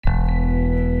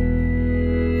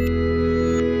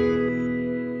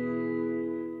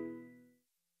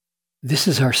This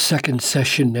is our second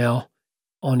session now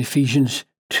on Ephesians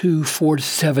 2,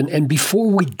 4-7. And before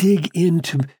we dig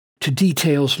into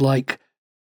details like,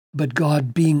 but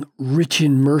God being rich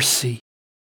in mercy,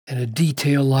 and a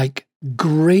detail like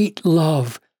great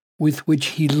love with which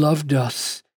he loved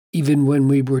us, even when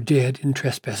we were dead in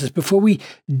trespasses, before we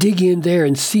dig in there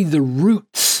and see the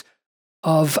roots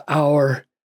of our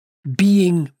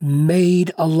being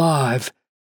made alive,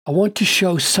 I want to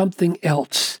show something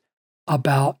else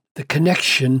about the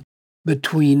connection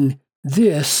between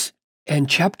this and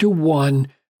chapter 1,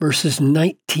 verses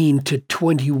 19 to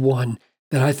 21,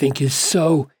 that I think is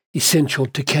so essential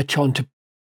to catch on to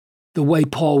the way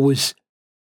Paul was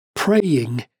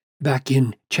praying back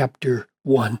in chapter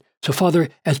 1. So, Father,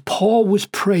 as Paul was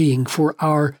praying for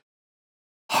our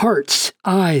heart's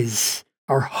eyes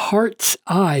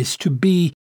to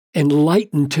be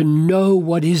enlightened, to know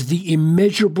what is the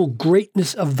immeasurable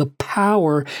greatness of the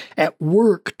power at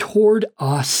work toward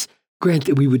us, grant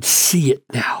that we would see it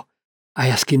now. I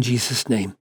ask in Jesus'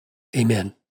 name,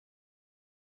 amen.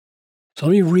 So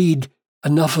let me read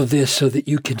enough of this so that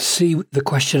you can see the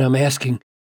question I'm asking.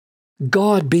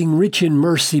 God being rich in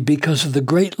mercy because of the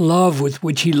great love with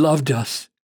which he loved us,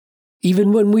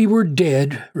 even when we were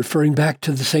dead, referring back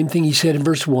to the same thing he said in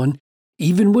verse 1,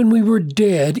 even when we were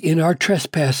dead in our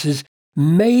trespasses,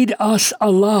 made us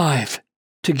alive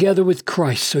together with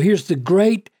Christ. So here's the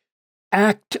great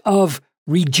act of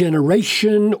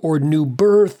regeneration or new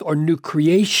birth or new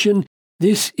creation.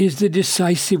 This is the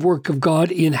decisive work of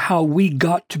God in how we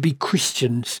got to be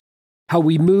Christians, how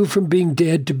we move from being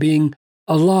dead to being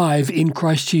alive in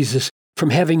Christ Jesus, from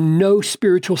having no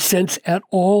spiritual sense at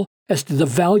all as to the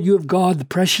value of God, the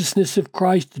preciousness of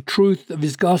Christ, the truth of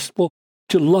his gospel,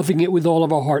 to loving it with all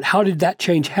of our heart. How did that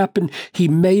change happen? He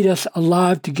made us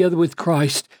alive together with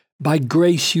Christ. By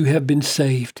grace you have been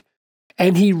saved.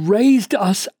 And he raised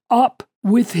us up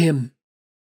with him.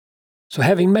 So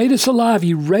having made us alive,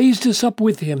 he raised us up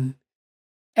with him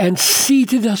and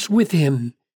seated us with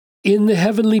him in the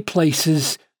heavenly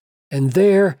places. And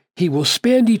there he will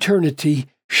spend eternity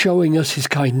showing us his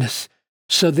kindness,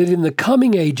 so that in the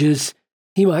coming ages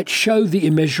he might show the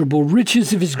immeasurable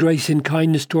riches of his grace and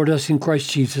kindness toward us in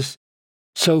Christ Jesus.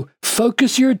 So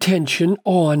focus your attention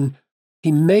on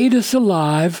he made us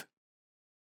alive,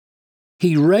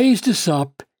 he raised us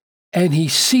up, and he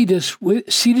seated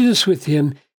us with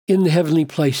him in the heavenly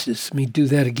places. Let me do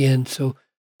that again. So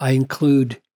I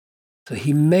include, so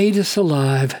he made us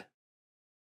alive,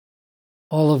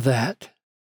 all of that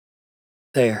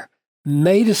there.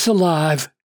 Made us alive,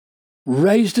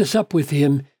 raised us up with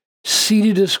him,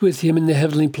 seated us with him in the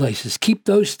heavenly places. Keep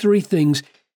those three things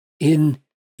in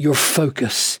your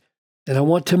focus. And I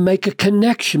want to make a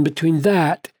connection between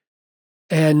that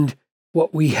and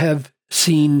what we have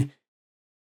seen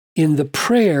in the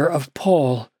prayer of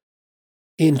Paul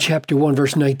in chapter 1,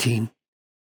 verse 19.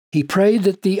 He prayed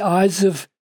that the eyes of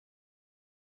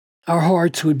our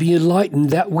hearts would be enlightened,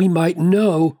 that we might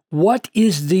know what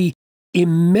is the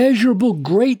immeasurable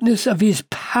greatness of his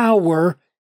power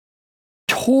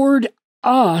toward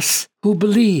us who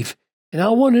believe. And I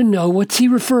want to know, what's he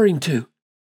referring to?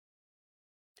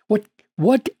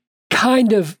 What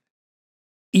kind of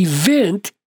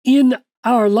event in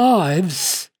our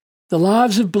lives, the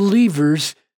lives of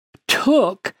believers,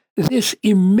 took this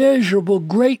immeasurable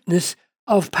greatness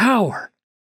of power?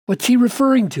 What's he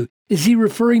referring to? Is he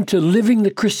referring to living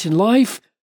the Christian life,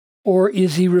 or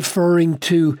is he referring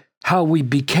to how we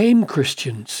became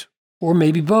Christians, or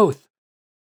maybe both?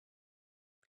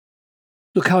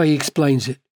 Look how he explains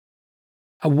it.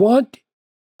 I want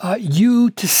you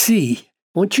to see,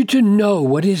 I want you to know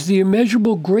what is the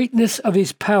immeasurable greatness of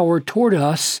his power toward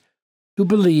us who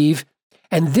believe,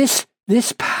 and this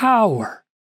power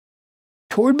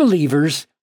toward believers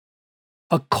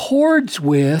accords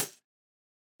with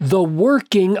the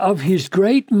working of his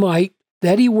great might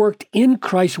that he worked in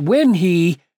Christ when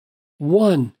he,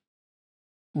 1,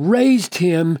 raised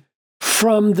him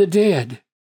from the dead,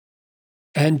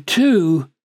 and 2,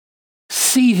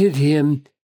 seated him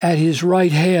at his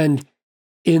right hand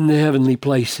in the heavenly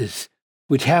places,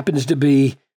 which happens to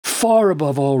be far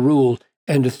above all rule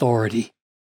and authority.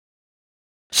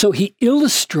 So he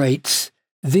illustrates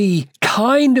the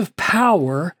kind of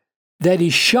power that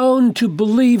is shown to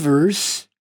believers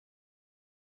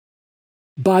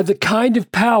by the kind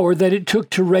of power that it took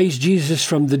to raise Jesus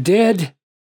from the dead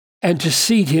and to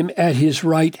seat him at his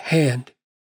right hand.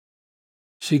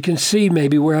 So you can see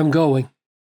maybe where I'm going.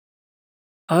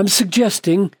 I'm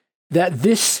suggesting that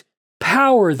this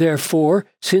power, therefore,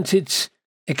 since it's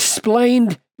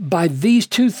explained by these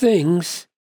two things,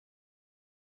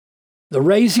 the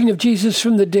raising of Jesus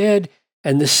from the dead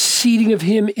and the seating of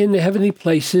him in the heavenly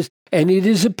places, and it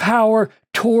is a power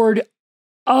toward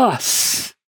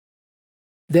us,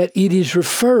 that it is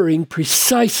referring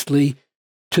precisely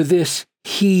to this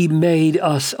he made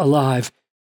us alive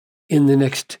in the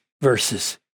next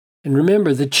verses. And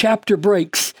remember, the chapter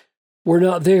breaks were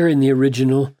not there in the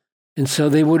original, and so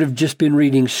they would have just been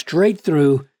reading straight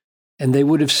through, and they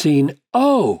would have seen,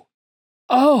 oh,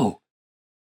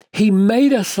 he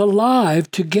made us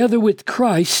alive together with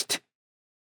Christ,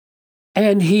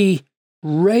 and he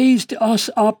raised us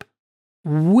up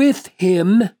with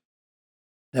him.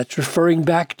 That's referring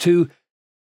back to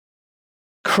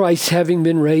Christ having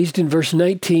been raised in verse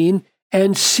 19,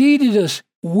 and seated us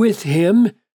with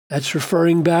him. That's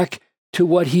referring back to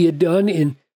what he had done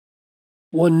in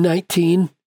 1:19,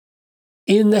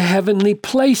 in the heavenly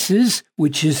places,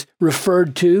 which is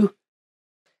referred to.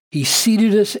 He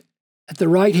seated us at the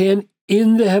right hand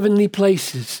in the heavenly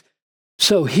places.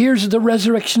 So here's the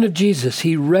resurrection of Jesus.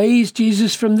 He raised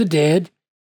Jesus from the dead.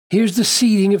 Here's the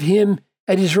seating of him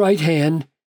at his right hand.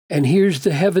 And here's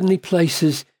the heavenly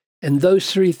places. And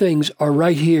those three things are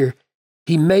right here.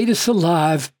 He made us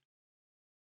alive.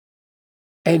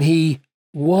 And he,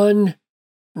 1,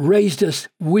 raised us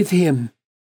with him.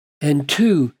 And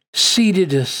 2,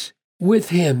 seated us with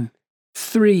him.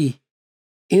 3,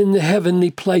 in the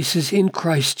heavenly places in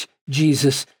Christ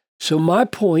Jesus. So my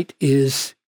point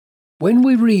is, when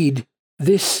we read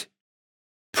this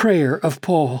prayer of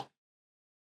Paul,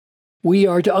 we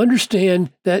are to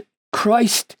understand that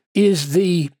Christ is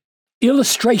the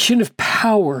illustration of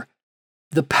power,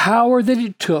 the power that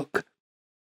it took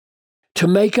to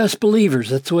make us believers.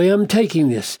 That's the way I'm taking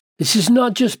this. This is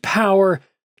not just power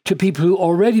to people who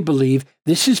already believe.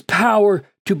 This is power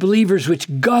to believers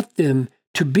which got them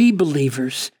to be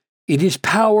believers. It is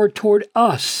power toward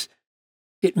us.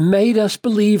 It made us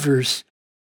believers.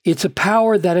 It's a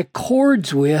power that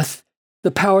accords with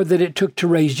the power that it took to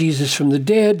raise Jesus from the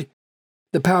dead,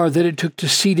 the power that it took to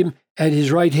seat him at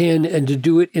his right hand and to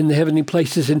do it in the heavenly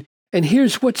places. And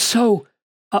here's what's so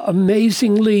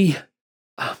amazingly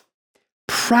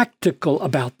practical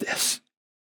about this.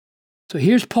 So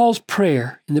here's Paul's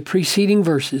prayer in the preceding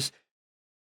verses.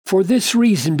 For this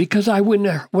reason, because when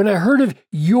I heard of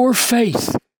your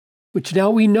faith, which now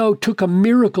we know took a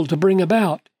miracle to bring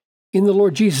about in the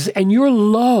Lord Jesus, and your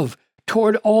love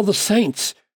toward all the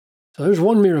saints. So there's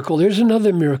one miracle, there's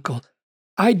another miracle.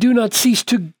 I do not cease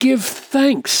to give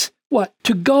thanks,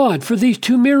 to God for these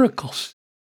 2 miracles.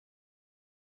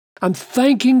 I'm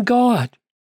thanking God,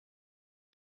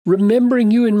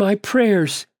 remembering you in my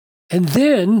prayers, and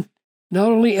then not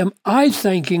only am I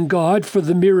thanking God for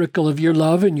the miracle of your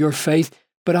love and your faith,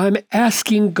 but I'm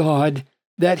asking God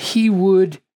that he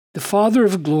would, the Father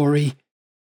of glory,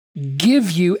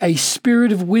 give you a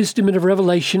spirit of wisdom and of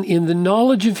revelation in the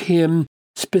knowledge of him,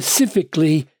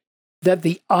 specifically, that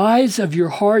the eyes of your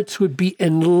hearts would be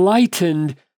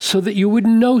enlightened so that you would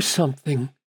know something.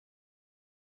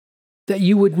 That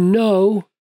you would know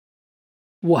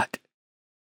what?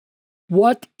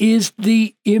 What is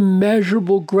the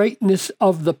immeasurable greatness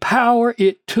of the power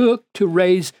it took to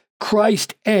raise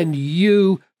Christ and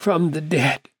you from the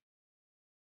dead?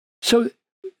 So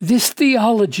this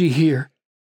theology here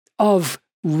of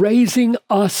raising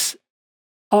us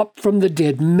up from the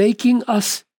dead, making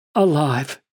us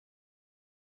alive,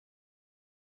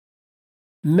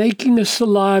 making us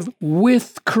alive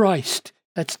with Christ.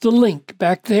 That's the link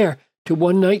back there to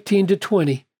 1:19 to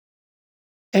 20.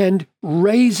 And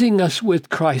raising us with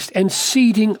Christ and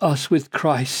seating us with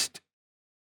Christ.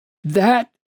 That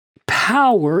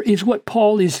power is what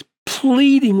Paul is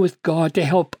pleading with God to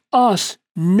help us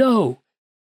know.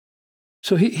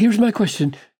 So here's my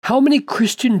question. How many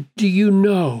Christians do you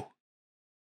know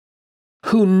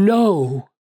who know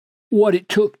what it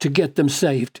took to get them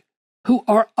saved? Who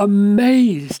are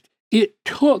amazed it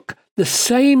took the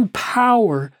same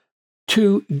power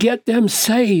to get them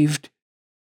saved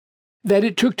that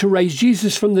it took to raise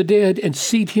Jesus from the dead and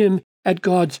seat him at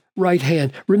God's right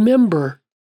hand. Remember,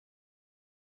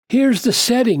 here's the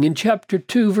setting in chapter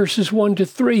 2, verses 1 to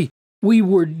 3. We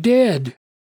were dead.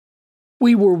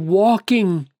 We were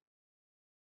walking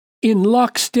in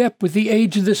lockstep with the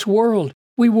age of this world.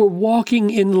 We were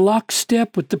walking in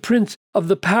lockstep with the prince of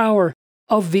the power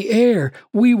of the air.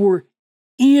 We were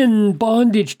in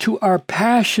bondage to our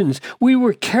passions. We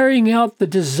were carrying out the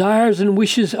desires and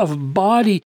wishes of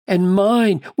body and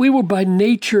mind. We were by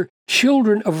nature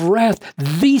children of wrath.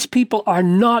 These people are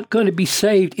not going to be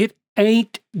saved. It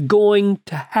ain't going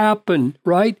to happen,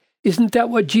 right? Isn't that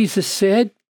what Jesus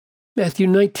said? Matthew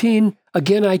 19,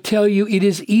 again I tell you, it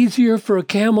is easier for a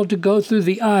camel to go through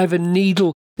the eye of a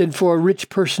needle than for a rich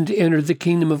person to enter the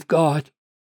kingdom of God.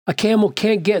 A camel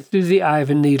can't get through the eye of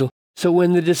a needle. So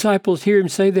when the disciples hear him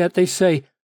say that, they say,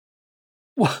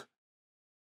 well,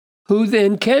 who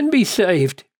then can be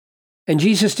saved? And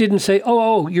Jesus didn't say,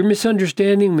 oh, you're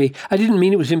misunderstanding me. I didn't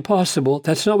mean it was impossible.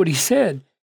 That's not what he said.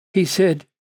 He said,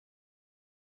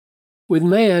 with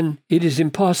man, it is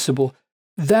impossible.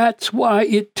 That's why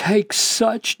it takes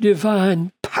such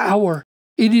divine power.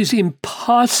 It is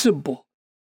impossible.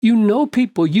 You know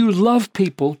people, you love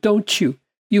people, don't you?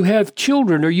 You have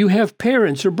children, or you have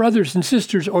parents, or brothers and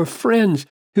sisters, or friends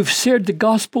who've shared the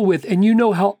gospel with, and you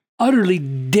know how utterly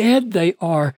dead they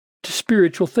are to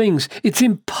spiritual things. It's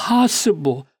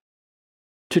impossible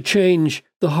to change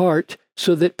the heart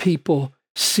so that people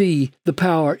see the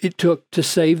power it took to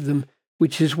save them,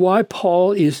 which is why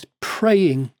Paul is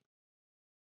praying,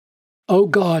 oh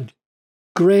God,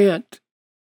 grant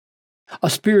a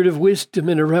spirit of wisdom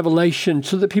and a revelation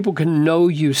so that people can know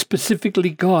you, specifically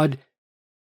God.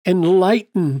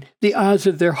 Enlighten the eyes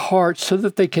of their hearts so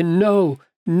that they can know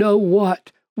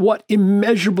what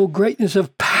immeasurable greatness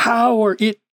of power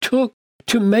it took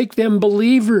to make them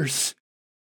believers.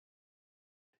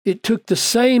 It took the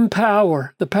same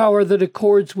power, the power that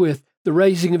accords with the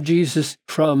raising of Jesus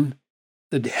from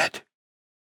the dead.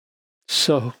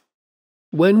 So,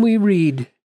 when we read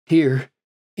here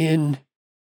in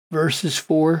verses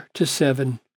 4 to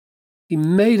 7, he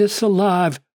made us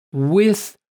alive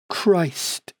with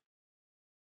Christ.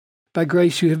 By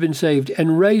grace you have been saved,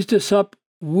 and raised us up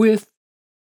with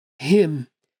him,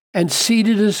 and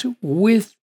seated us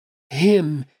with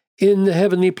him in the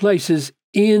heavenly places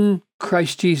in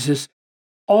Christ Jesus.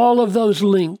 All of those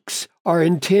links are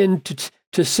intended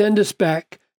to send us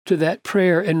back to that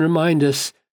prayer and remind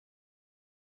us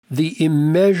the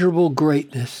immeasurable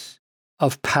greatness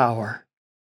of power.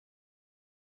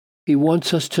 He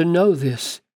wants us to know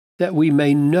this, that we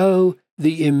may know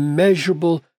the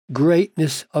immeasurable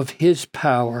greatness of his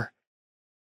power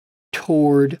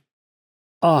toward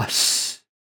us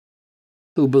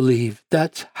who believe.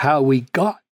 That's how we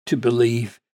got to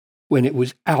believe when it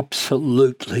was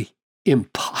absolutely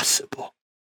impossible.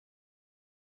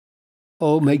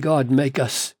 Oh, may God make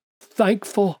us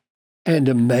thankful and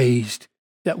amazed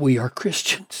that we are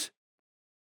Christians.